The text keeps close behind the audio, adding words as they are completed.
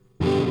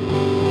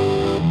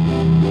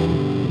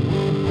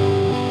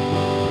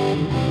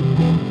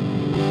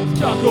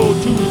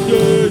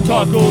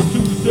Taco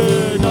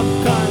Tuesday, not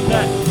the kind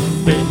that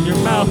spit in your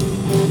mouth,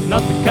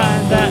 not the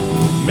kind that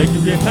make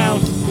you get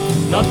house,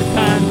 not the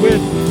kind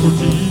with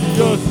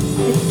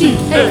tortillas.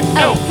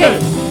 T-A-L-K,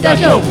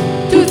 Taco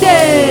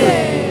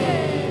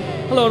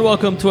Tuesday! Hello and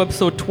welcome to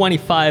episode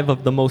 25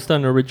 of the most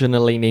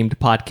unoriginally named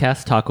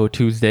podcast, Taco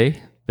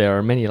Tuesday. There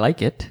are many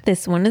like it.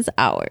 This one is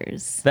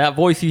ours. That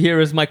voice you hear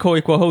is my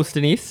co-equal host,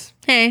 Denise.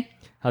 Hey.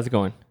 How's it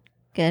going?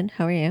 Good.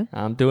 How are you?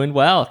 I'm doing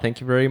well.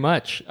 Thank you very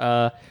much.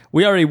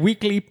 We are a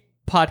weekly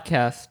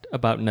podcast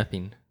about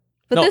nothing.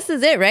 But This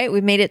is it, right? We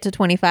made it to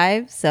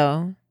 25,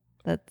 so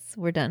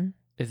we're done.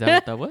 Is that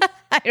what that was?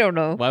 I don't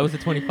know. Why was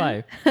it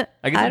 25?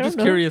 I guess I'm just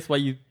curious why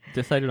you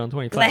decided on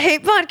 25. I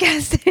hate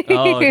podcasting.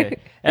 Oh, okay.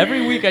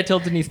 Every week I tell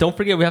Denise, don't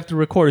forget we have to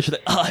record. She's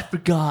like, oh, I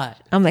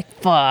forgot. I'm like,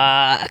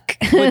 fuck.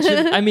 Which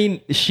is, I mean,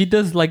 she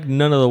does like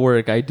none of the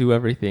work. I do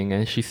everything.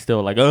 And she's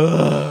still like,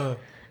 ugh.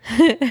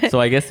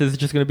 So I guess this is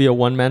just going to be a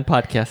one-man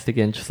podcast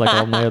again, just like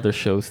all my other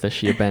shows that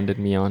she abandoned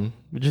me on.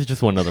 Which is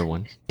just one other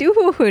one.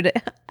 Dude,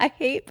 I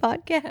hate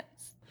podcasts.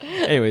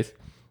 Anyways.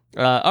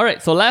 All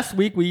right. So last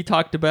week we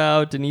talked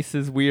about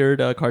Denise's weird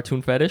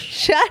cartoon fetish.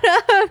 Shut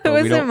up. It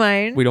wasn't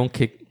mine. We don't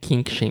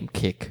kink shame.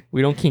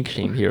 We don't kink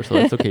shame here. So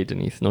that's okay,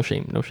 Denise. No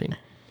shame.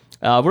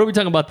 What are we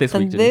talking about this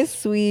week, Denise?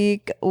 This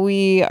week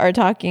we are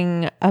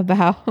talking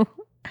about...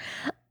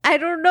 I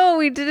don't know.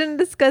 We didn't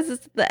discuss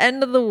this at the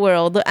end of the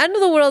world. The end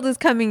of the world is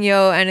coming,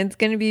 yo. And it's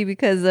going to be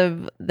because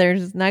of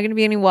there's not going to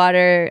be any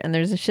water and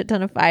there's a shit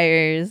ton of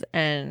fires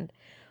and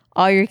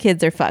all your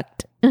kids are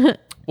fucked.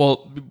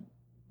 Well,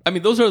 I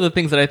mean, those are the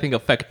things that I think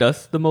affect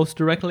us the most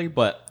directly.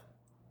 But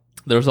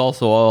there's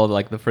also all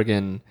like the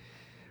friggin'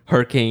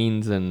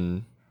 hurricanes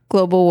and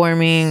global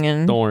warming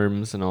and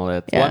storms and all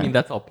that. Yeah. Well, I mean,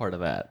 that's all part of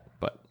that.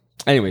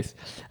 Anyways,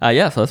 so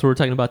that's what we're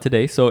talking about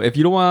today. So if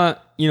you don't want,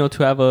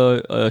 to have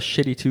a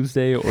shitty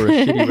Tuesday or a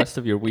shitty rest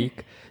of your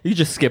week, you can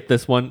just skip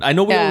this one. I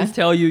know we always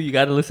tell you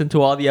got to listen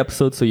to all the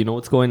episodes so you know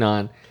what's going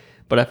on.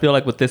 But I feel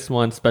like with this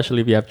one, especially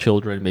if you have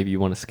children, maybe you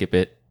want to skip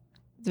it.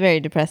 It's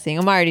very depressing.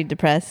 I'm already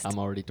depressed. I'm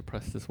already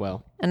depressed as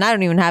well. And I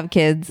don't even have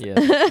kids.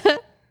 Yes.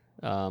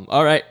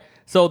 All right.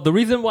 So the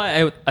reason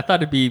why I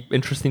thought it'd be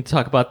interesting to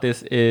talk about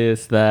this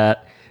is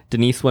that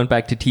Denise went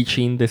back to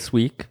teaching this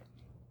week.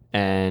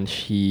 And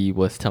she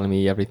was telling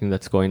me everything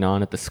that's going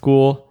on at the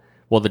school.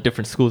 Well, the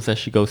different schools that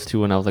she goes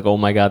to. And I was like, oh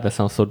my God, that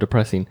sounds so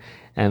depressing.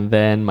 And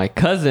then my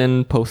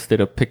cousin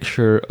posted a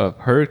picture of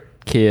her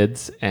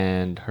kids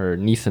and her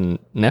niece and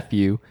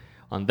nephew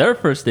on their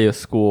first day of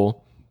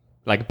school,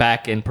 like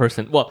back in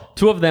person. Well,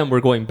 two of them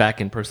were going back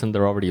in person.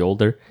 They're already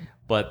older.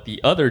 But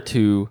the other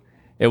two,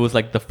 it was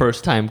like the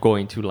first time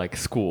going to like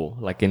school,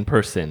 like in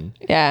person.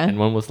 Yeah. And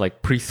one was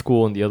like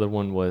preschool and the other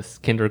one was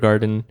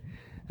kindergarten.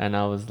 And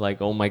I was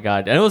like, oh my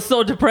God. And it was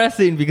so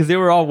depressing because they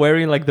were all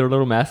wearing like their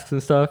little masks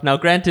and stuff. Now,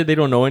 granted, they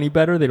don't know any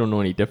better. They don't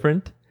know any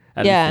different.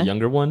 At least the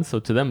younger ones. So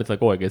to them, it's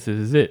like, oh, I guess this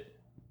is it.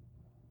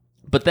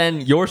 But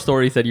then your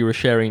stories that you were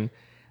sharing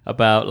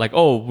about like,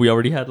 oh, we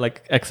already had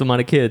like X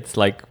amount of kids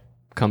like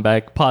come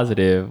back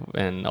positive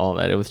and all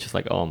that. It was just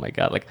like, oh my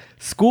God. Like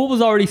school was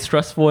already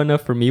stressful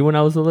enough for me when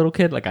I was a little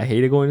kid. Like I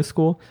hated going to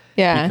school.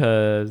 Yeah.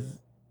 Because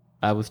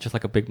I was just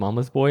like a big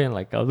mama's boy and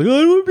like I was like, I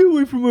don't want to be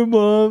away from my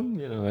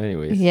mom.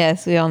 Anyways.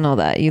 Yes, we all know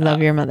that. You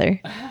love your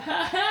mother.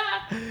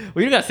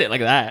 Well, you gotta say it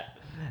like that.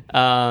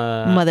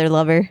 Mother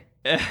lover.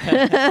 And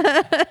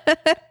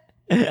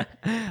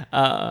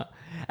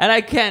I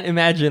can't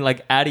imagine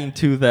like adding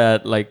to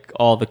that like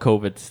all the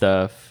COVID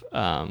stuff.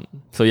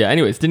 So yeah,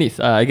 anyways, Denise,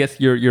 I guess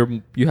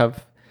you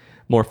have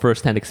more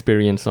firsthand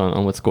experience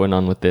on what's going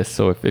on with this.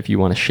 So if you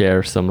want to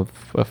share some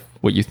of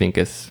what you think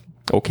is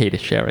okay to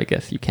share, I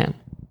guess you can.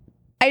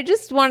 I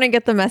just want to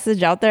get the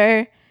message out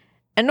there,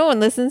 and no one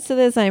listens to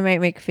this. I might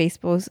make a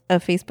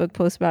Facebook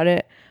post about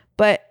it,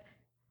 but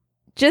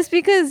just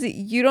because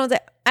you don't,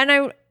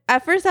 and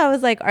at first I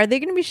was like, are they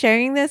going to be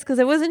sharing this? Because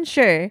I wasn't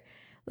sure,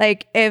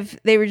 like if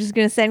they were just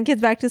going to send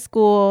kids back to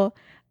school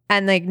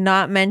and like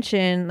not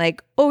mention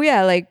like, oh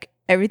yeah, like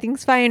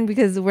everything's fine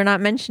because we're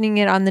not mentioning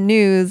it on the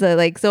news,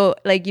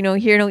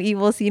 hear no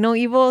evil, see no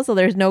evil, so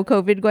there's no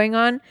COVID going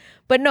on.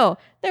 But no,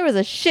 there was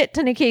a shit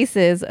ton of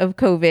cases of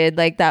COVID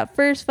like that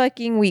first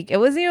fucking week. It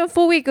wasn't even a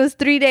full week. It was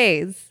 3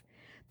 days.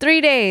 3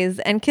 days.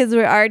 And kids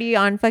were already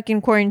on fucking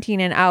quarantine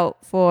and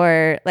out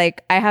for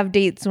like, I have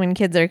dates when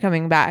kids are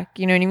coming back.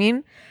 You know what I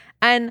mean?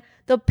 And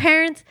the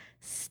parents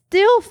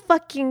still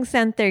fucking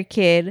sent their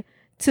kid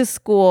to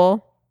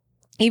school,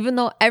 even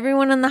though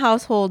everyone in the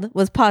household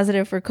was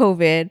positive for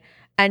COVID.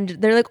 And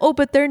they're like, oh,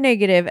 but they're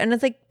negative. And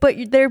it's like, but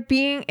they're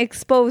being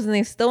exposed and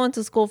they still went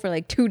to school for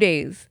like 2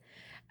 days.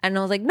 And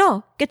I was like,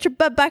 no, get your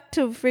butt back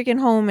to freaking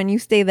home and you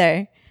stay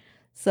there.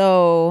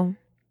 So,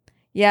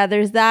 yeah,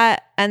 there's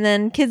that. And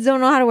then kids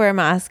don't know how to wear a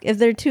mask. If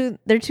they're too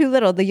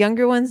little. The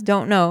younger ones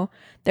don't know.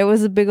 There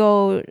was a big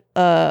old,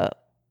 shit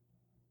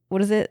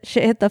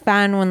hit the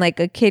fan when like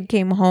a kid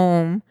came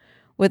home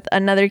with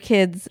another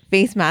kid's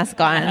face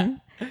mask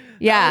on.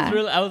 Yeah.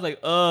 I was like,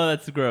 oh,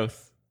 that's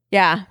gross.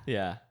 Yeah.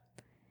 Yeah.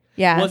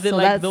 Yeah, Was it so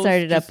like that those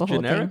started up just a whole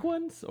generic thing.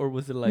 ones, or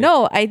was it like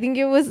No, I think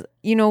it was,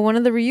 one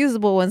of the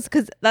reusable ones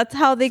because that's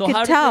how they So could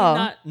how tell. did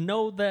they not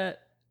know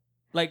that?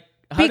 Like,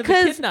 how did the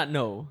Because- kid not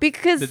know?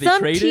 Because Did they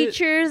some trade it?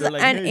 teachers They're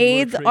like, and "Hey, you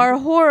wanna aides trade are it?"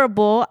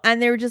 horrible,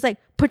 and they were just like,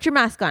 "Put your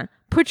mask on.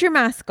 Put your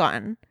mask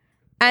on."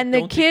 And the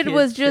Don't kid kids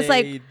was just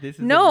say, like, "This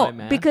isn't "No," my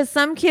mask? because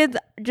some kids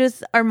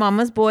just are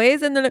mama's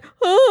boys, and they're like,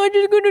 "Oh, I'm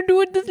just gonna do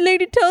what this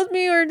lady tells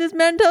me or this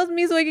man tells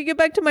me, so I can get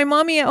back to my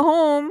mommy at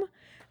home."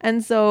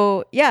 And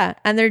so yeah,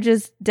 and they're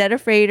just dead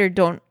afraid or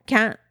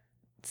can't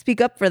speak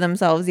up for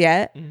themselves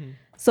yet. Mhm.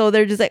 So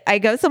they're just like, "I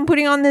guess I'm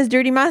putting on this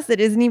dirty mask that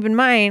isn't even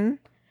mine."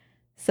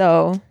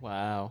 So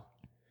Wow,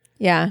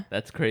 yeah.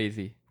 that's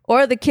crazy.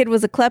 Or the kid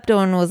was a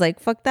klepto and was like,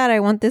 "Fuck that! I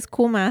want this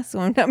cool mask, so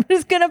I'm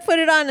just gonna put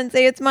it on and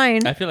say it's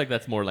mine." I feel like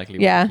that's more likely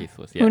Yeah. what the case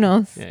was. Yeah. Who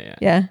knows?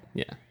 Yeah.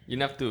 You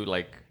don't have to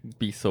like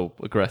be so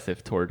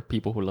aggressive toward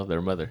people who love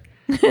their mother.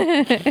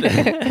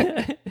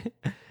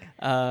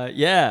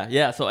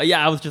 Yeah. So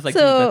yeah, I was just like,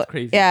 dude, So that's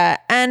crazy. yeah,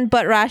 and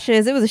butt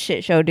rashes. It was a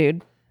shit show, dude.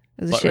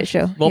 It was a Butt shit rashes.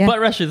 show. Well, yeah. butt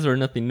rashes are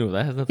nothing new.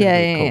 That has nothing yeah,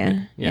 to do yeah, with yeah,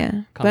 COVID. yeah.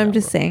 Calm But I'm down,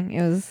 just bro. saying,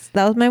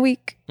 that was my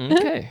week.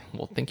 Okay.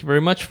 Well, thank you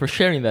very much for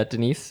sharing that,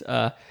 Denise.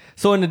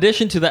 So in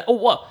addition to that,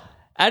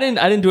 I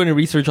didn't do any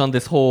research on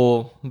this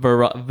whole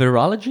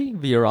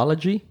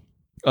virology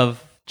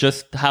of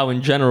just how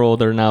in general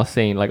they're now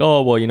saying like,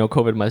 oh, well,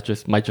 COVID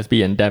might just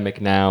be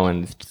endemic now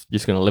and it's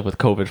just going to live with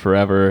COVID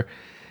forever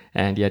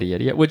and yada,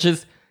 yada, yada, which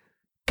is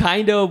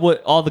kind of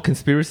what all the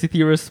conspiracy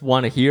theorists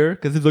want to hear,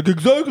 because it's like,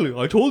 exactly,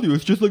 I told you,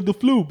 it's just like the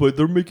flu, but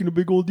they're making a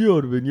big old deal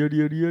out of it, yada,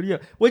 yada, yada,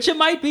 yada. Which it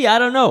might be, I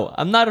don't know.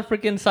 I'm not a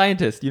freaking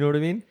scientist, you know what I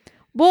mean?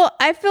 Well,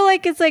 I feel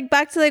like it's like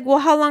back to like, well,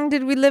 how long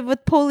did we live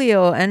with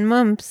polio and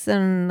mumps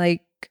and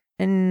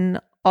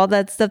all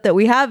that stuff that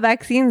we have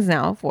vaccines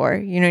now for?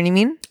 You know what I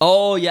mean?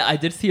 Oh, yeah, I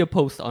did see a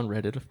post on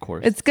Reddit, of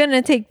course. It's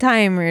gonna take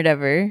time or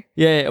whatever.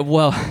 Yeah,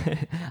 well,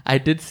 I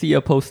did see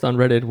a post on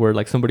Reddit where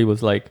like somebody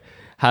was like,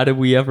 how did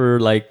we ever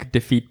like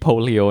defeat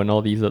polio and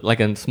all these like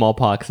and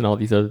smallpox and all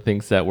these other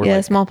things that were Yeah,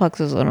 like, smallpox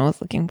was what I was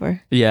looking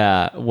for.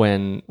 yeah,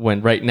 when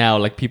right now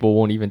like people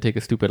won't even take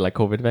a stupid like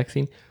COVID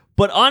vaccine.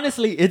 But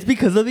honestly, it's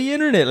because of the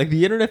internet. Like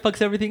the internet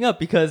fucks everything up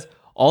because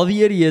all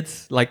the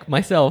idiots like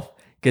myself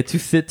get to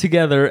sit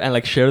together and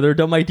like share their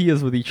dumb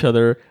ideas with each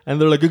other, and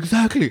they're like,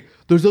 exactly,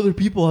 there's other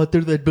people out there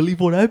that believe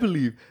what I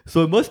believe,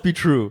 so it must be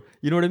true.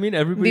 You know what I mean?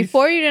 Everybody.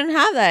 Before you didn't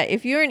have that.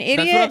 If you were an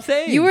idiot, what I'm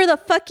saying. you were the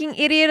fucking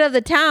idiot of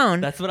the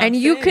town. That's what I'm and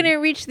you saying. couldn't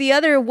reach the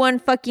other one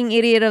fucking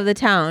idiot of the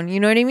town.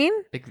 You know what I mean?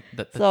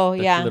 That's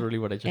yeah. literally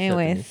what I just said.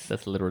 Anyways. Denise.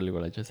 That's literally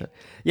what I just said.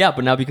 Yeah,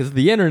 but now because of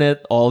the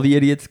internet, all the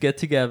idiots get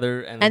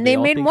together and They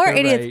all made think more they're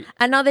idiots, right.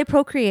 and now they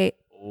procreate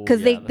Oh,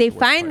 because yeah, that's they the worst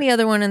find part. the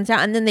other one in town,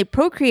 and then they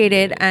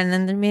procreated, and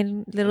then they made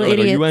little They're like,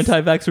 idiots. are you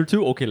anti-vaxxer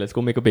too? Okay, let's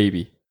go make a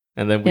baby.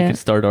 And then we Yeah. can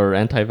start our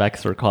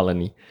anti-vaxxer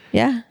colony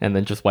Yeah. and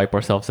then just wipe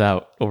ourselves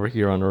out over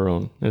here on our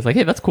own. And it's like,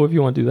 hey, that's cool if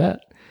you want to do that.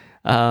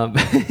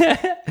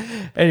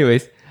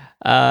 Anyways,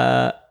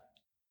 by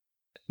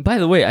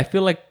the way, I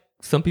feel like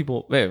some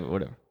people,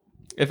 whatever.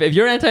 If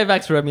you're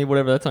anti-vaxxer, I mean,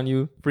 whatever, that's on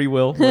you. Free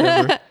will,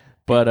 whatever.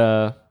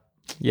 But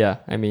yeah,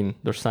 I mean,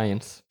 there's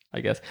science,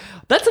 I guess.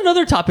 That's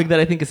another topic that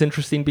I think is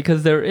interesting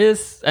because there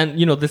is, and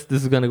this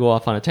is going to go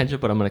off on a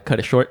tangent, but I'm going to cut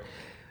it short.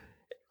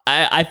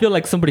 I feel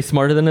like somebody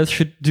smarter than us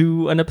should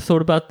do an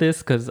episode about this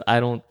because I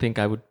don't think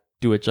I would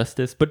do it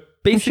justice. But I'm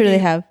basically, sure they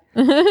have.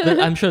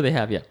 I'm sure they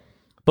have, yeah.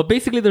 But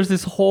basically, there's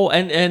this whole,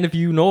 and if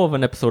you know of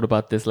an episode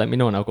about this, let me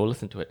know and I'll go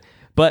listen to it.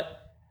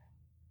 But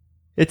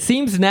it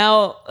seems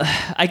now,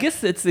 I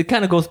guess it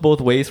kind of goes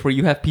both ways, where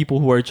you have people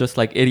who are just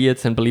like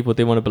idiots and believe what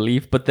they want to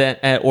believe, but then,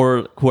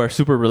 or who are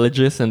super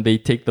religious and they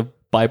take the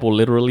Bible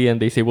literally and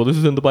they say, well, this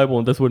is in the Bible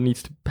and that's what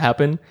needs to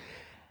happen.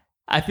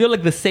 I feel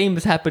like the same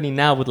is happening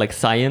now with like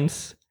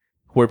science,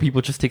 where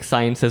people just take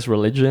science as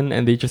religion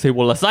and they just say,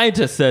 well, a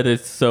scientist said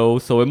it's so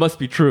it must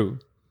be true.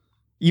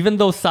 Even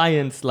though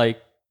science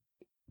like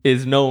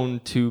is known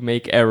to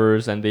make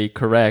errors and they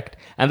correct.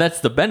 And that's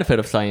the benefit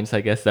of science,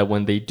 I guess, that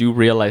when they do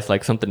realize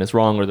like something is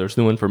wrong or there's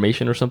new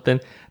information or something,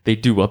 they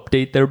do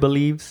update their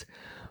beliefs,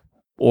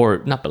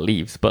 or not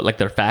beliefs, but like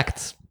their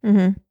facts.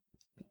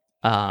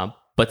 Mm-hmm.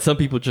 But some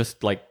people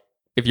just like,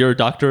 if you're a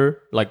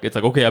doctor, like it's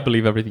like, okay, I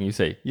believe everything you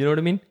say. You know what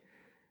I mean?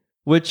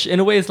 Which in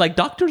a way is like,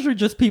 doctors are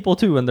just people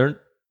too. And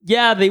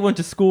they went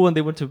to school and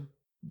they went to,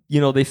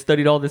 they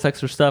studied all this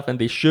extra stuff and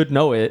they should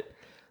know it.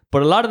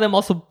 But a lot of them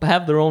also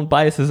have their own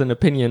biases and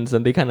opinions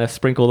and they kind of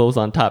sprinkle those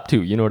on top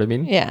too. You know what I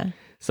mean? Yeah.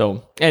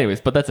 So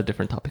anyways, but that's a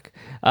different topic.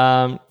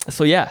 So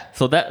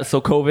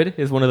COVID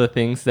is one of the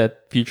things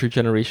that future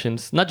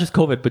generations, not just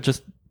COVID, but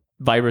just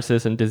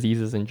viruses and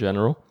diseases in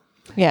general.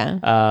 Yeah.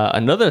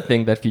 Another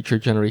thing that future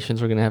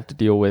generations are going to have to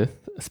deal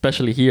with,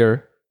 especially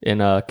here in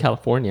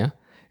California,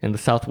 in the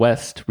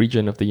southwest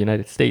region of the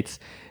United States,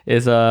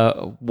 is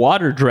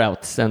water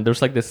droughts. And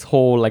there's like this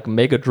whole like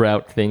mega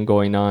drought thing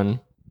going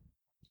on.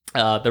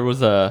 There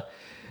was a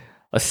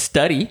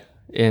study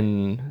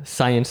in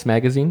Science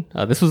magazine.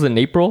 This was in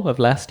April of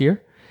last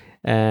year.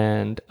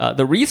 And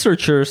the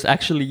researchers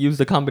actually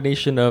used a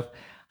combination of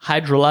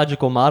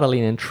hydrological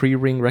modeling and tree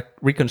ring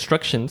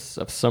reconstructions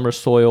of summer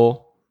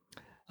soil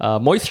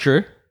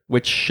moisture,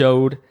 which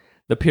showed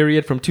the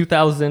period from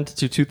 2000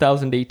 to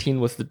 2018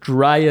 was the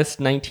driest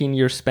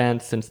 19-year span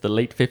since the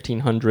late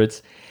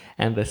 1500s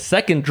and the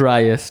second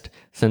driest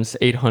since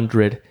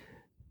 800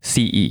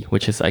 CE,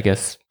 which is, I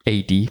guess,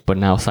 AD, but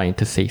now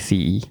scientists say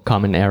CE,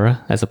 Common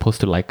Era, as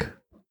opposed to like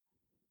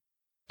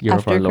Year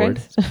After of Our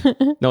Lord. Christ?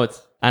 No,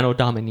 it's Anno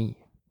Domini.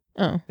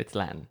 Oh. It's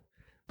Latin.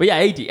 But yeah,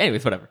 AD.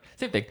 Anyways, whatever.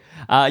 Same thing.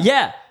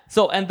 Yeah.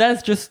 So, and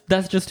that's just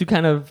to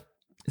kind of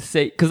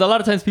say, because a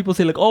lot of times people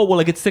say like, oh, well,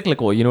 like it's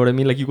cyclical. You know what I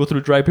mean? Like you go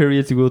through dry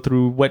periods, you go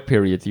through wet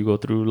periods, you go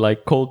through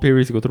like cold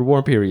periods, you go through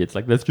warm periods.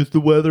 Like that's just the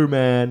weather,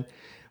 man.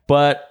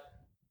 But,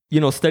 you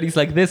know, studies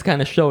like this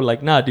kind of show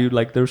like, nah, dude,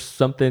 like there's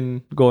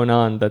something going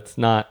on that's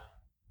not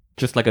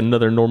just like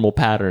another normal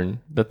pattern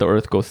that the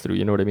earth goes through.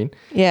 You know what I mean?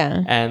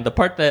 Yeah. And the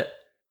part that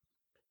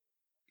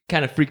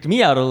kind of freaked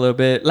me out a little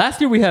bit,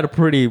 last year we had a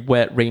pretty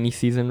wet, rainy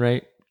season,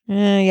 right?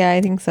 Yeah,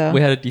 I think so.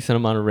 We had a decent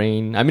amount of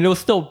rain. I mean, it was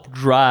still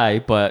dry,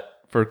 but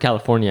for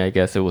California, I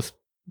guess it was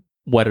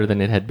wetter than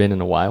it had been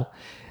in a while.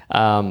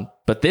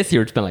 But this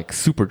year it's been like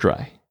super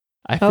dry.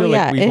 I feel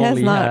like we've it has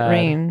only not had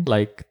rained.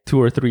 like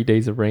 2 or 3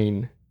 days of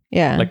rain,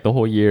 Yeah. like the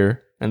whole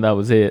year, and that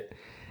was it.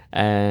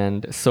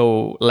 And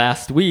so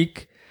last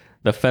week,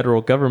 the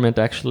federal government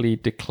actually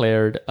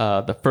declared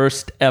the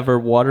first ever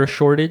water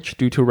shortage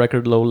due to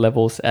record low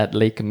levels at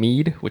Lake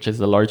Mead, which is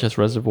the largest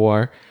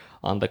reservoir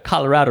on the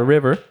Colorado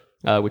River,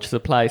 which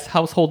supplies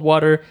household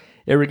water,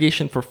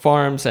 irrigation for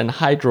farms, and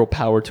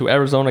hydropower to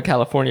Arizona,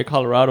 California,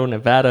 Colorado,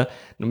 Nevada,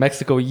 New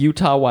Mexico,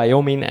 Utah,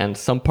 Wyoming, and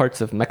some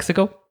parts of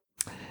Mexico.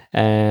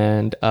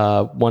 And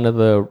one of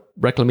the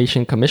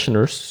reclamation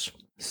commissioners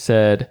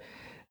said,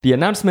 the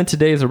announcement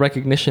today is a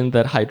recognition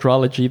that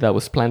hydrology that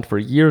was planned for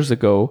years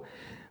ago,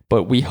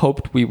 but we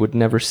hoped we would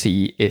never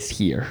see, is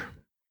here.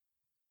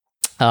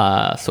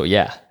 So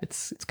yeah,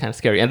 it's kind of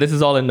scary. And this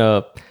is all in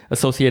the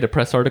Associated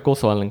Press article,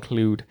 so I'll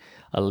include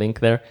a link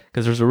there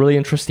because there's a really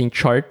interesting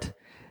chart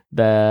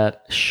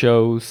that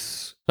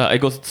shows it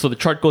goes. So the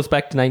chart goes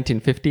back to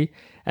 1950,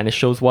 and it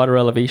shows water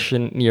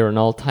elevation near an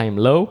all-time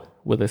low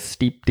with a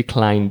steep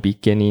decline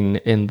beginning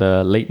in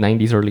the late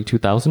 90s, early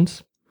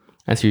 2000s.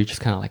 And so you're just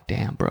kind of like,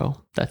 damn,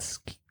 bro, that's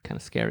kind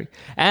of scary.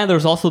 And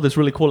there's also this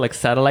really cool like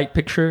satellite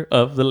picture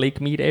of the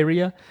Lake Mead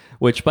area,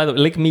 which by the way,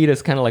 Lake Mead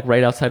is kind of like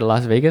right outside of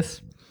Las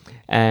Vegas.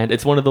 And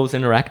it's one of those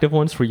interactive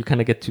ones where you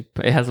kind of get to,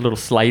 it has a little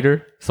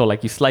slider. So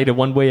like you slide it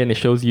one way and it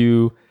shows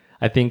you,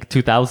 I think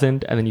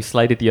 2000, and then you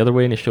slide it the other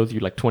way and it shows you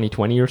like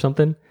 2020 or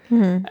something.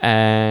 Mm-hmm.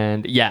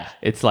 And yeah,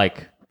 it's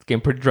like, it's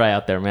getting pretty dry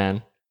out there,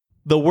 man.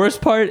 The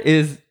worst part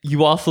is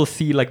you also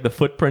see like the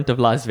footprint of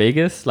Las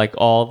Vegas, like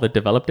all the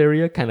developed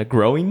area kind of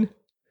growing.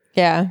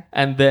 Yeah.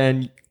 And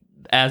then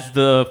as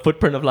the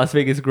footprint of Las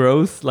Vegas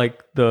grows,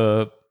 like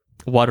the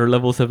water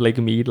levels of Lake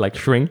Mead like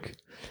shrink.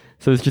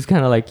 So it's just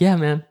kind of like, yeah,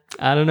 man,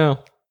 I don't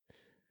know.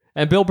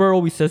 And Bill Burr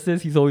always says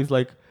this. He's always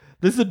like,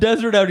 this is a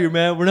desert out here,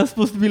 man. We're not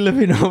supposed to be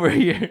living over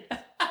here.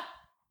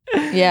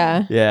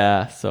 Yeah.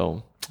 Yeah.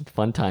 So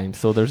fun time.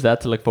 So there's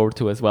that to look forward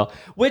to as well,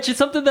 which is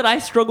something that I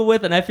struggle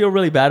with and I feel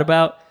really bad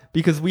about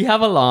because we have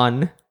a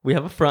lawn, we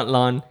have a front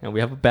lawn, and we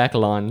have a back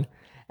lawn.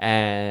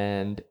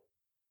 And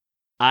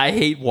I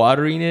hate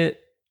watering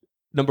it.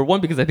 Number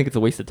one, because I think it's a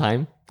waste of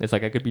time. It's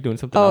like I could be doing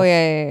something else. Oh,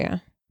 yeah.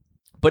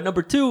 But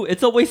number two,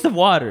 it's a waste of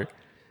water.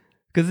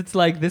 Because it's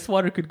like this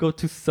water could go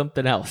to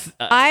something else.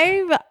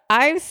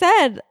 I've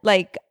said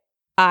like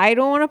I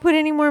don't want to put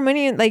any more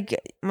money in like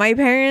my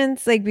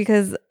parents, like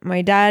because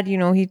my dad, you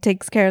know, he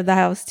takes care of the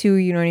house too,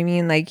 you know what I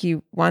mean? Like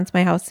he wants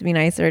my house to be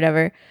nice or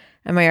whatever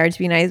and my yard to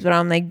be nice. But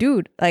I'm like,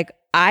 dude, like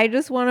I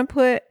just want to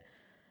put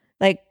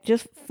like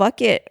just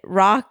fuck it,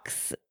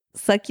 rocks,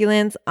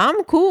 succulents.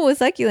 I'm cool with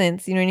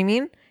succulents, you know what I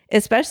mean?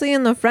 Especially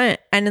in the front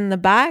and in the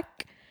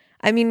back.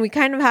 I mean, we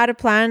kind of had a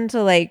plan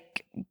to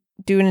like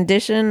do an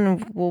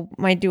addition. We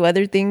might do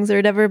other things or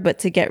whatever, but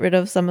to get rid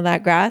of some of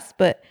that grass.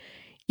 But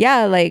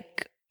yeah,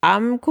 like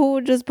I'm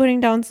cool just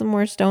putting down some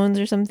more stones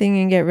or something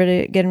and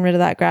getting rid of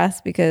that grass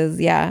because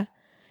yeah,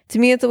 to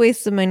me it's a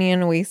waste of money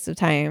and a waste of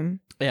time.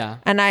 Yeah.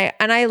 And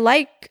I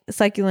like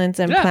succulents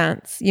and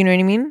plants. You know what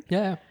I mean?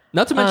 Yeah.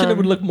 Not to mention it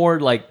would look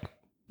more like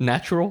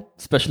natural,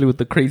 especially with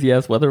the crazy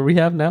ass weather we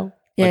have now.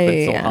 Yeah, like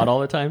it's so hot all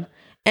the time.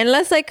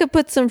 Unless I could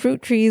put some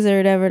fruit trees or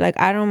whatever. Like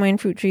I don't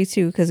mind fruit trees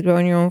too, because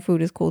growing your own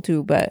food is cool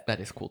too. But that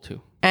is cool too.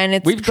 And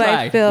it's we've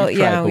tried.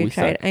 We've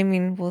tried. I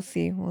mean, we'll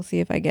see. We'll see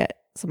if I get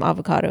some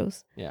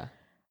avocados. Yeah.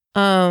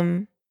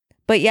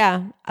 But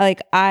yeah, I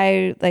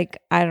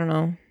don't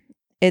know.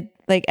 It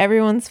like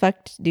everyone's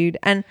fucked, dude.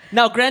 And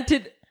now,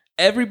 granted,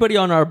 everybody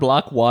on our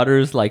block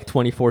waters like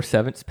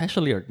 24/7,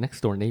 especially our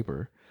next door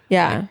neighbor.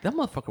 Yeah. Like, that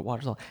motherfucker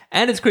waters all.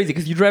 And it's crazy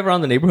because you drive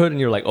around the neighborhood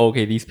and you're like, oh,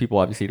 okay, these people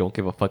obviously don't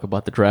give a fuck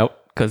about the drought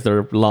because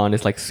their lawn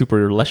is like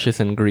super luscious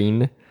and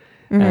green.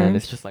 Mm-hmm. And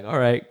it's just like, all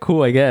right,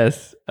 cool, I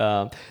guess.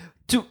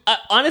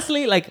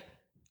 Honestly, like,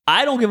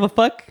 I don't give a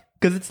fuck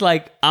because it's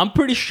like, I'm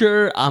pretty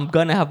sure I'm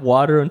going to have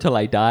water until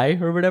I die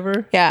or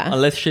whatever. Yeah.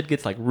 Unless shit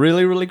gets like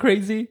really, really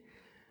crazy.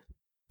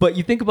 But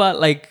you think about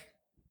like,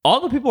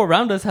 all the people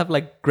around us have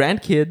like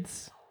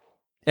grandkids,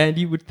 and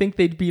you would think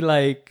they'd be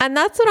like, And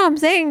that's what I'm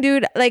saying,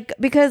 dude. Like,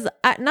 because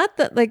not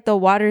the like the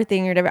water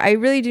thing or whatever. I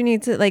really do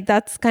need to like,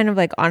 that's kind of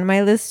like on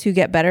my list to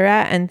get better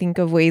at and think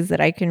of ways that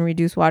I can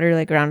reduce water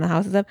like around the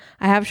house and stuff.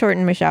 I have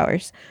shortened my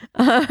showers.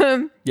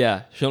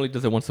 yeah, she only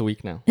does it once a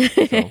week now. So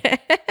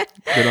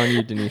good on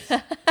you, Denise.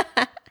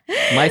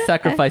 My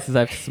sacrifice is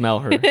I have to smell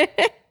her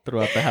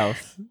throughout the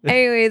house.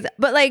 Anyways,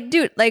 but like,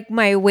 dude, like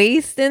my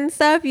waste and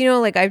stuff, you know,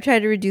 like I've tried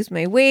to reduce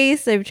my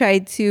waste. I've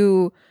tried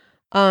to,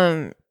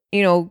 you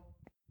know,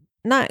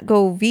 not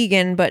go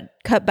vegan, but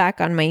cut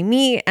back on my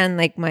meat and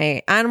like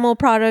my animal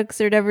products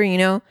or whatever, you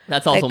know.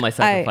 That's also like, my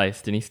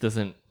sacrifice. Denise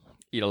doesn't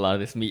eat a lot of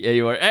this meat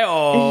anymore.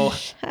 Oh,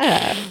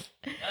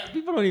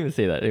 people don't even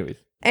say that.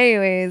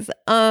 Anyways,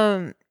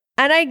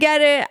 and I get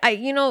it.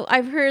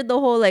 I've heard the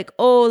whole like,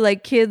 oh,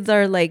 like kids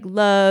are like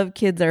love,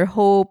 kids are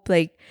hope,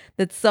 like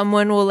that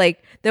someone will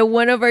like that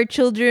one of our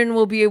children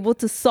will be able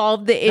to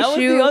solve the issue. That was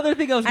the other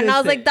thing I was. And I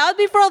was like, that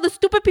was before all the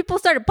stupid people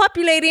started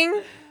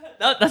populating.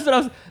 That was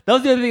the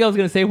other thing I was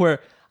gonna say. Where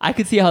I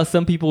could see how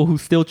some people who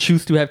still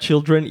choose to have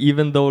children,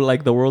 even though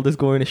like the world is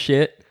going to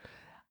shit,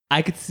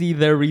 I could see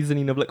their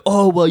reasoning of like,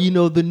 oh well, you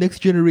know, the next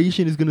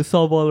generation is gonna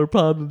solve all our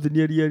problems and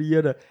yada yada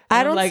yada.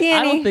 And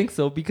I don't think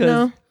so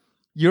because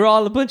you're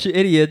all a bunch of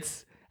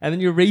idiots, and then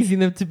you're raising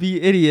them to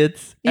be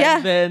idiots. Yeah.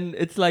 And then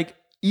it's like,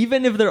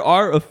 even if there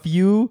are a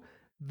few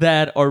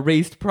that are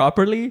raised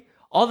properly,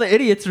 all the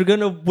idiots are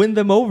gonna win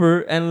them over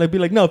and like be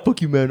like, no,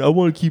 fuck you, man. I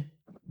want to keep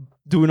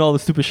doing all the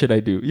stupid shit I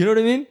do. You know what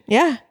I mean?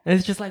 Yeah. And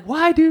it's just like,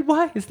 why, dude?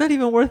 Why? It's not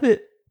even worth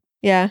it.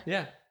 Yeah.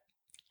 Yeah.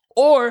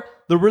 Or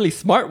the really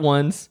smart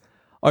ones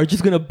are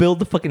just gonna build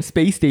the fucking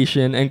space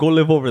station and go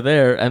live over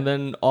there, and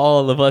then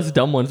all of us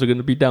dumb ones are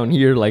gonna be down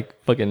here like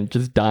fucking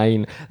just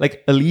dying.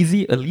 Like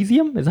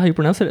Elysium? Is that how you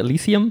pronounce it?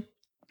 Elysium?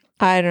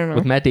 I don't know.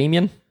 With Matt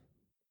Damon?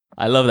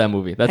 I love that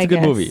movie. That's a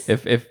good movie.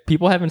 If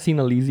people haven't seen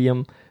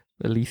Elysium,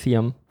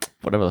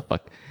 whatever the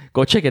fuck,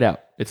 go check it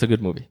out. It's a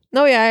good movie.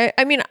 No, yeah.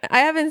 I mean, I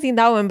haven't seen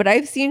that one, but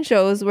I've seen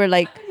shows where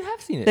like You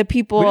have seen it. the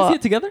people. We didn't see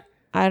it together?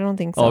 I don't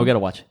think so. Oh, we gotta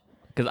watch it.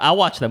 Because I'll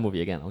watch that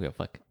movie again. I don't give a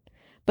fuck.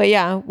 But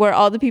yeah, where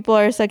all the people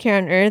are stuck here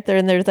on Earth,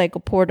 and there's like a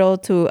portal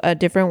to a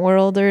different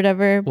world or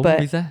whatever. What but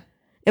movie is that?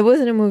 it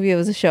wasn't a movie; it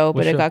was a show,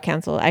 but show? it got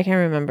canceled. I can't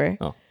remember.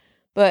 Oh.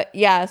 But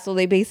yeah, so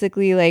they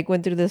basically like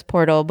went through this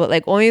portal, but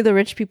like only the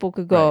rich people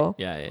could go.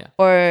 Right. Yeah.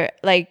 Or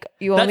like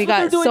you only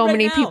got so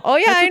many people. Oh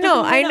yeah,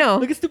 I know.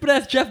 Look at stupid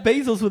ass Jeff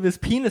Bezos with his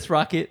penis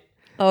rocket.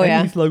 Oh and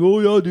yeah. he's like, oh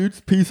yeah,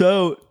 dude, peace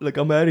out. Like,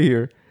 I'm out of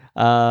here.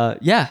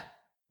 Yeah.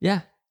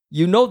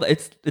 You know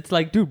that it's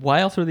like, dude, why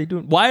else are they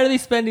doing? Why are they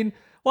spending?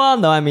 Well,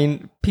 no, I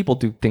mean, people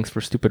do things for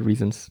stupid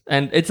reasons,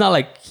 and it's not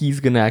like he's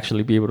gonna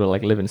actually be able to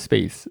like live in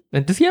space.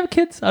 And does he have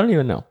kids? I don't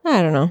even know.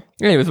 I don't know.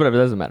 Anyways, whatever,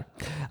 doesn't matter.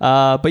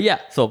 But yeah,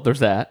 so there's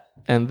that,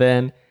 and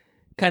then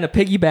kind of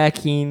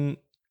piggybacking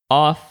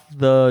off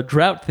the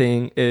drought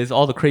thing is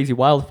all the crazy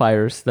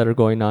wildfires that are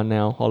going on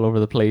now all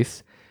over the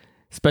place,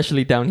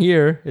 especially down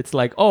here. It's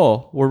like,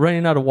 oh, we're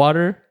running out of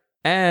water,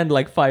 and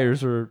like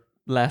fires are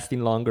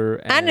lasting longer,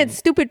 and it's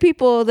stupid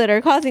people that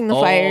are causing the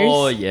fires.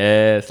 Oh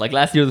yes, like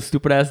last year, the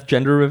stupid ass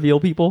gender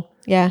reveal people.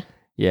 Yeah.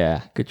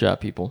 Good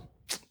job, people.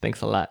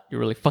 Thanks a lot.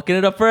 You're really fucking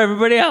it up for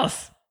everybody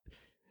else.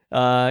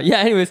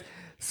 Anyways,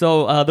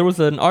 so there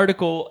was an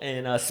article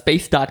in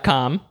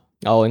space.com.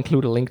 I'll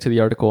include a link to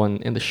the article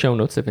in the show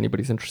notes if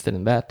anybody's interested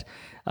in that.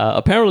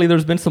 Apparently,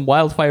 there's been some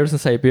wildfires in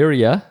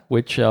Siberia,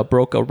 which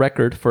broke a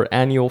record for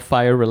annual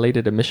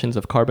fire-related emissions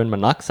of carbon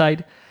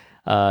monoxide.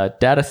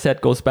 Data set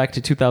goes back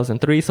to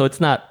 2003, so it's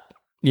not,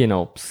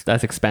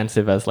 as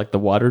expansive as like the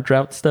water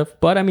drought stuff.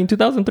 But I mean,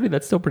 2003,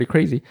 that's still pretty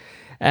crazy.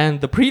 And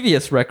the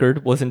previous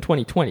record was in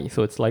 2020.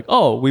 So it's like,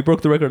 oh, we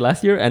broke the record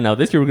last year, and now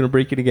this year we're going to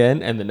break it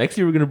again, and the next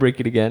year we're going to break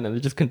it again, and they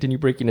just continue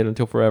breaking it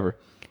until forever.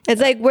 It's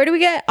like, where do we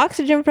get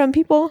oxygen from,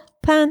 people?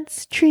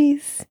 Plants,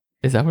 trees.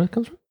 Is that where it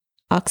comes from?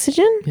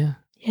 Oxygen? Yeah.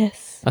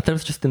 Yes. I thought it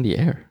was just in the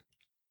air.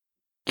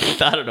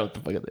 I don't know what the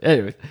fuck it is.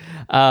 Anyways.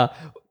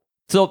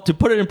 So to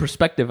put it in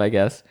perspective, I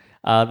guess,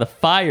 the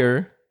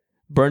fire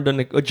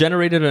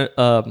generated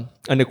an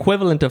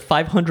equivalent of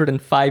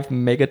 505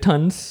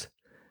 megatons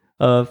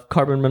of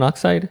carbon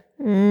monoxide.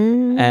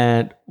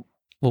 And,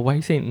 well, why are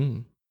you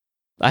saying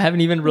I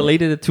haven't even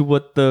related it to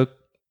what the...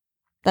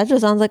 That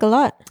just sounds like a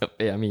lot.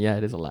 Yeah, I mean, yeah,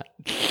 it is a lot.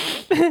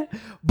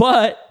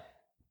 But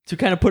to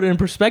kind of put it in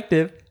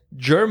perspective,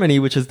 Germany,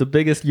 which is the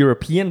biggest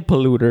European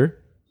polluter,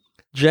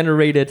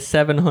 generated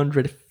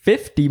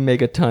 750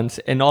 megatons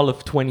in all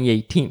of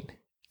 2018.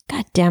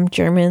 Goddamn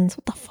Germans.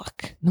 What the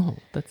fuck? No,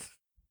 that's...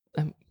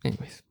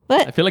 anyways.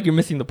 What? I feel like you're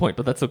missing the point,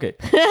 but that's okay.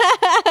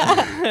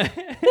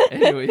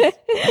 Anyways.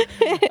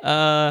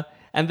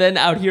 And then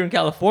out here in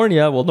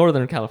California, well,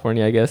 Northern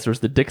California, I guess, there's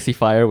the Dixie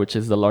Fire, which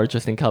is the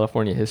largest in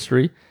California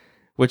history,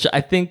 which I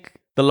think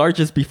the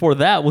largest before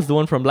that was the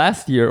one from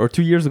last year or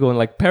 2 years ago in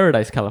like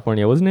Paradise,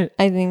 California, wasn't it?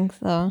 I think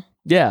so.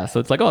 Yeah, so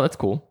it's like, oh, that's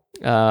cool.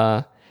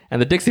 And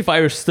the Dixie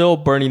Fire is still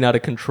burning out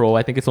of control.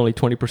 I think it's only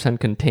 20%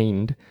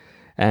 contained.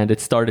 And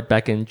it started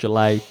back in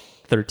July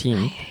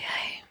 13th.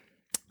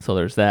 So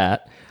there's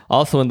that.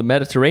 Also in the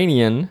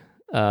Mediterranean,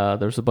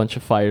 there's a bunch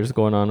of fires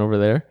going on over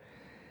there.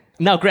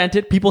 Now,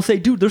 granted, people say,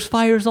 dude, there's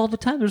fires all the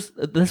time.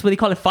 That's what they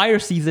call it, fire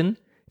season,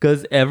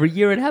 because every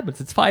year it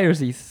happens. It's fire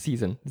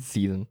season.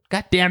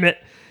 God damn it.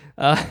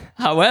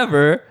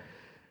 However,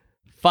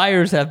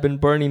 fires have been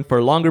burning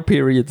for longer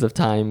periods of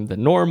time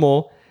than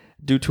normal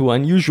due to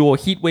unusual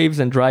heat waves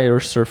and drier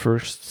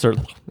surface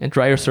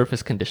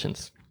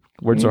conditions.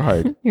 Words are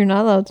hard. You're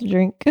not allowed to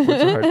drink. Words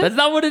are hard. That's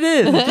not what it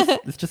is.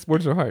 It's just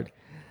words are hard.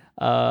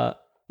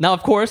 Now,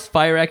 of course,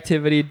 fire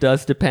activity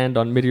does depend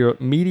on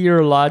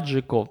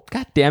meteorological,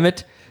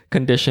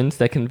 conditions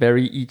that can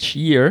vary each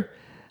year.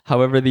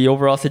 However, the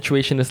overall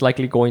situation is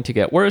likely going to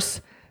get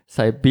worse.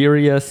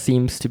 Siberia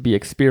seems to be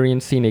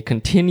experiencing a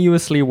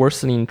continuously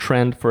worsening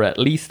trend for at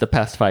least the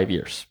past 5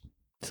 years.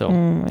 So, Oh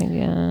my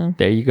God.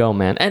 there you go,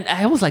 man. And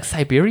I was like,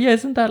 Siberia,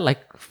 isn't that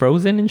like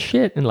frozen and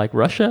shit in like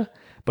Russia?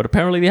 But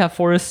apparently they have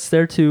forests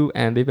there too,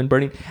 and they've been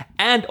burning.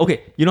 And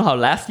okay, you know how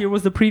last year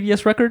was the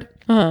previous record?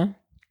 Uh-huh.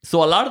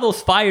 So a lot of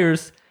those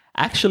fires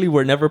actually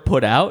were never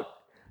put out.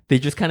 They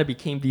just kind of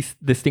became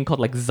this thing called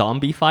like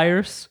zombie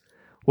fires.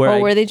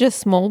 Where they just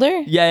smolder?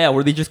 Yeah,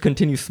 where they just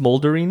continue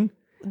smoldering.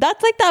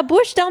 That's like that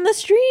bush down the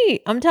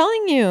street. I'm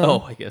telling you. Oh,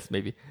 I guess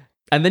maybe.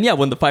 And then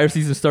when the fire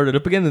season started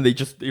up again, then they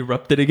just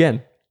erupted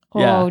again.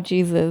 Oh,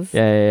 Jesus.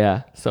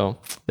 Yeah. So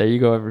there you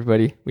go,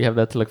 everybody. We have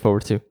that to look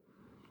forward to.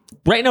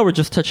 Right now, we're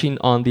just touching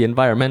on the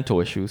environmental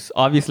issues.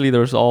 Obviously,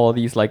 there's all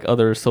these like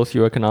other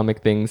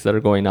socioeconomic things that are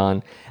going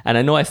on. And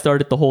I know I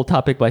started the whole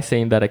topic by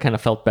saying that I kind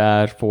of felt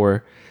bad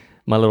for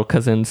my little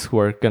cousins who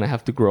are going to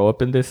have to grow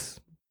up in this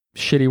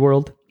shitty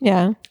world.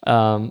 Yeah.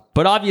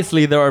 But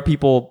obviously, there are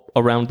people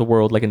around the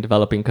world, like in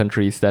developing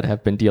countries, that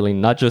have been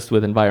dealing not just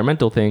with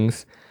environmental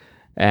things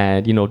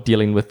and,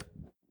 dealing with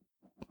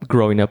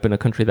growing up in a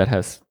country that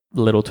has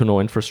little to no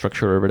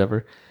infrastructure or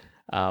whatever.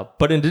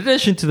 But in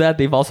addition to that,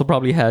 they've also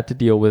probably had to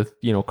deal with,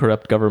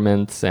 corrupt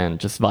governments and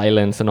just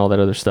violence and all that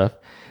other stuff.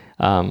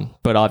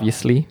 But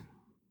obviously,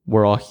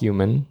 we're all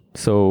human.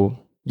 So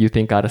you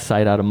think out of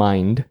sight, out of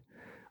mind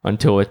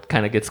until it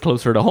kind of gets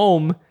closer to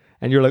home.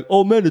 And you're like,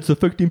 oh man, it's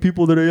affecting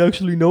people that I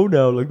actually know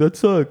now. Like, that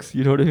sucks.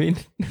 You know what I mean?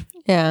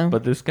 Yeah.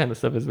 But this kind of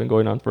stuff has been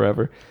going on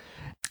forever.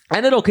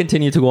 And it'll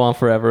continue to go on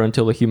forever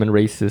until the human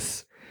race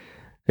is,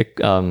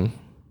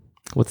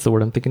 what's the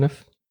word I'm thinking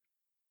of?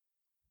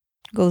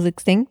 Goes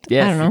extinct?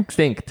 Yes, I don't know.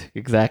 extinct.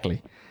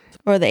 Exactly.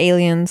 Or the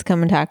aliens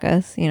come attack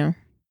us,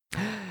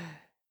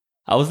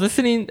 I was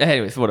listening.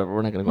 Anyways, whatever.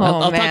 We're not going to go. Oh,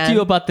 I'll talk man. to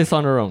you about this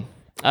on our own.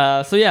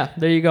 So yeah,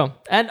 there you go.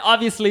 And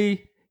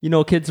obviously,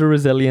 kids are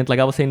resilient. Like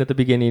I was saying at the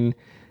beginning,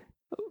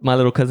 my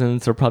little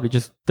cousins are probably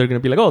they're going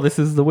to be like, oh, this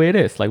is the way it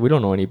is. Like, we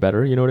don't know any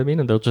better. You know what I mean?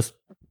 And they'll just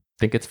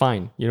think it's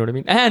fine. You know what I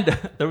mean? And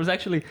there was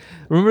actually,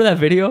 remember that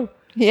video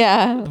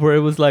Yeah. where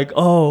it was like,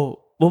 oh,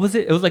 what was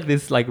it? It was like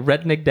this like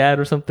redneck dad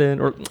or something,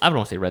 or I don't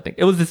want to say redneck.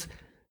 It was this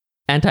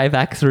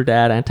anti-vaxxer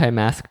dad,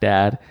 anti-mask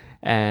dad.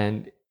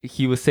 And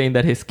he was saying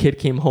that his kid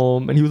came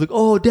home and he was like,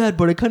 oh, dad,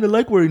 but I kind of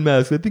like wearing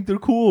masks. I think they're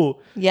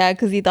cool. Yeah,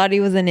 because he thought he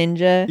was a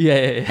ninja.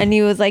 Yeah. And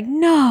he was like,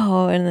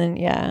 no. And then,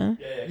 yeah.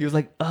 He was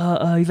like,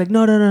 he's like,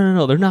 no.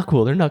 They're not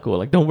cool.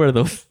 Like, don't wear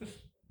those.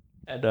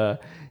 And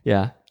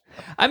yeah.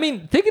 I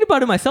mean, thinking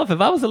about it myself,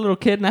 if I was a little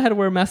kid and I had to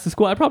wear a mask to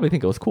school, I'd probably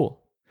think it was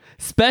cool.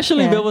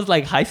 Especially if Yeah. it was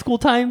like high school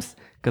times,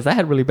 because I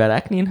had really bad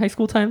acne in high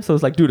school times. So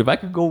it's like, dude, if I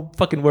could go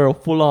fucking wear a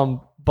full-on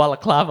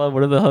balaclava,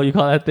 whatever the hell you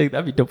call that thing,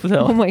 that'd be dope as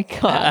hell. Oh my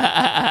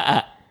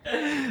God.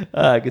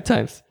 Good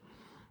times.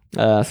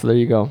 So there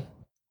you go.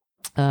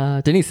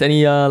 Denise,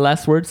 any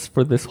last words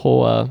for this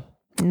whole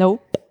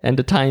Nope. end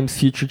of times,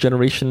 future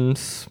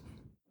generations?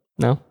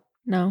 No?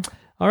 No.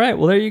 All right.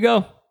 Well, there you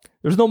go.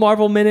 There's no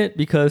Marvel Minute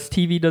because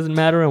TV doesn't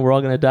matter and we're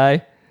all going to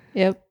die.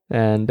 Yep.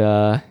 And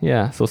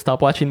yeah, so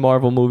stop watching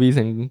Marvel movies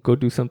and go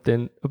do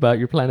something about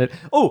your planet.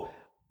 Oh,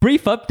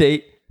 brief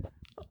update.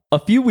 A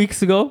few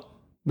weeks ago,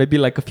 maybe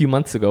like a few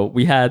months ago,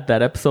 we had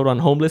that episode on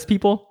homeless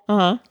people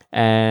Uh-huh.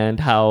 and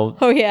how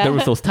Oh, yeah. there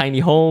was those tiny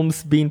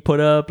homes being put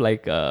up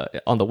like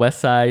on the west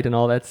side and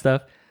all that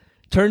stuff.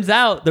 Turns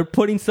out they're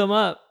putting some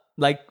up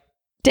like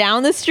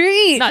Down the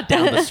street. not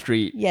down the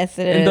street. Yes,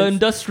 it in is. the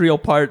industrial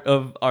part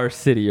of our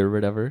city or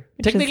whatever.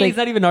 Which is Technically, like- it's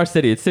not even our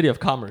city. It's City of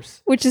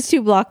Commerce, Which is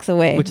 2 blocks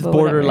away. which is but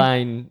whatever.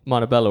 borderline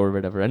Montebello or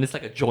whatever. And it's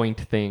like a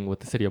joint thing with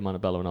the city of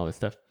Montebello and all this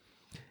stuff.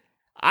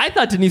 I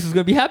thought Denise was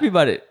going to be happy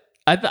about it.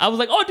 I was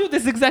like, oh, dude,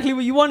 this is exactly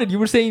what you wanted. You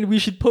were saying we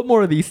should put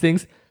more of these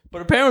things.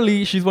 But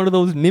apparently, she's one of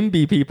those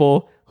NIMBY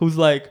people who's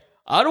like,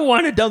 I don't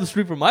want it down the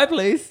street from my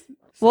place.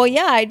 Well,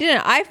 yeah, I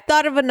didn't. I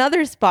thought of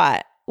another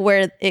spot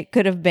where it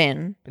could have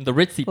been. In the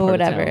ritzy Or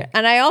part of whatever. town.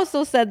 And I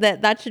also said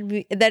that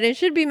it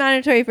should be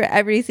mandatory for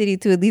every city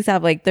to at least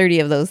have like 30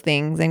 of those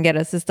things and get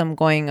a system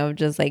going of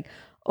just like,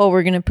 oh,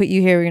 we're going to put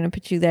you here, we're going to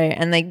put you there.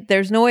 And like,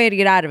 there's no way to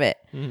get out of it.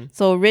 Mm-hmm.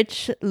 So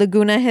Rich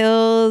Laguna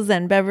Hills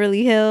and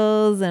Beverly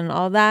Hills and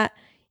all that,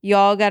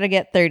 y'all got to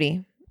get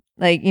 30.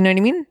 Like, you know what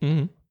I mean?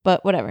 Mm-hmm.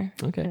 But whatever.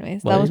 Okay.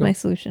 Anyways, Well, that there was you go. my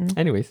solution.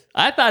 Anyways,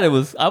 I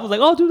was like,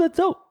 oh, dude, that's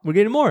dope. We're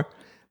getting more.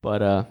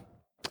 But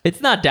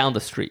it's not down the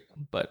street.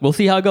 But we'll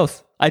see how it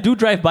goes. I do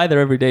drive by there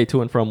every day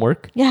to and from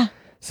work. Yeah.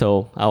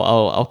 So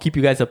I'll keep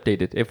you guys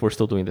updated if we're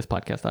still doing this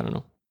podcast. I don't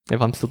know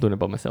if I'm still doing it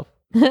by myself.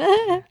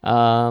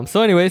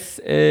 So anyways,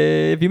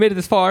 if you made it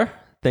this far,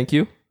 thank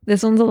you.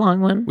 This one's a long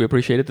one. We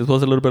appreciate it. This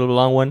was a little bit of a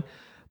long one,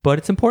 but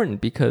it's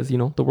important because, you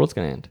know, the world's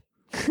going to end.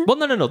 Well,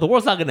 no. The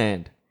world's not going to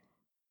end.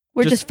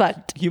 We're just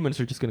fucked. Humans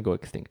are just going to go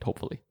extinct,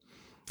 hopefully.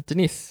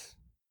 Denise,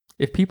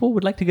 if people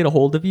would like to get a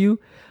hold of you,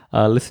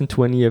 listen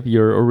to any of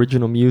your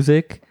original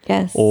music,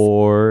 Yes.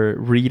 or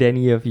read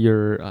any of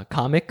your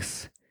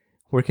comics,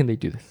 where can they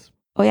do this?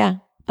 Oh yeah.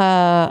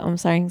 I'm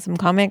starting some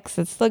comics.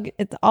 It's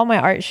all my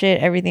art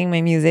shit, everything,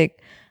 my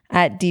music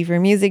at D for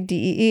Music,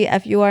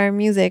 DEEFUR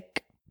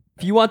Music.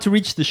 If you want to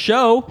reach the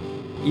show,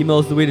 email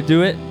is the way to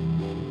do it.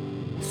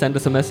 Send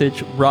us a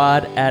message,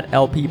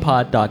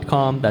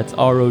 rod@lppod.com. That's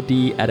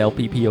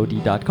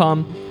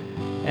ROD@lppod.com.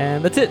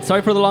 And that's it.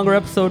 Sorry for the longer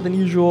episode than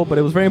usual, but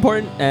it was very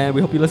important, and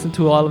we hope you listened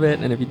to all of it.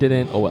 And if you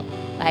didn't, oh well.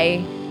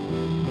 Bye.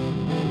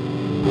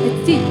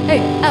 It's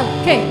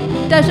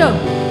TALK, the show,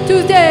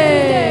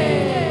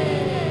 Tuesday.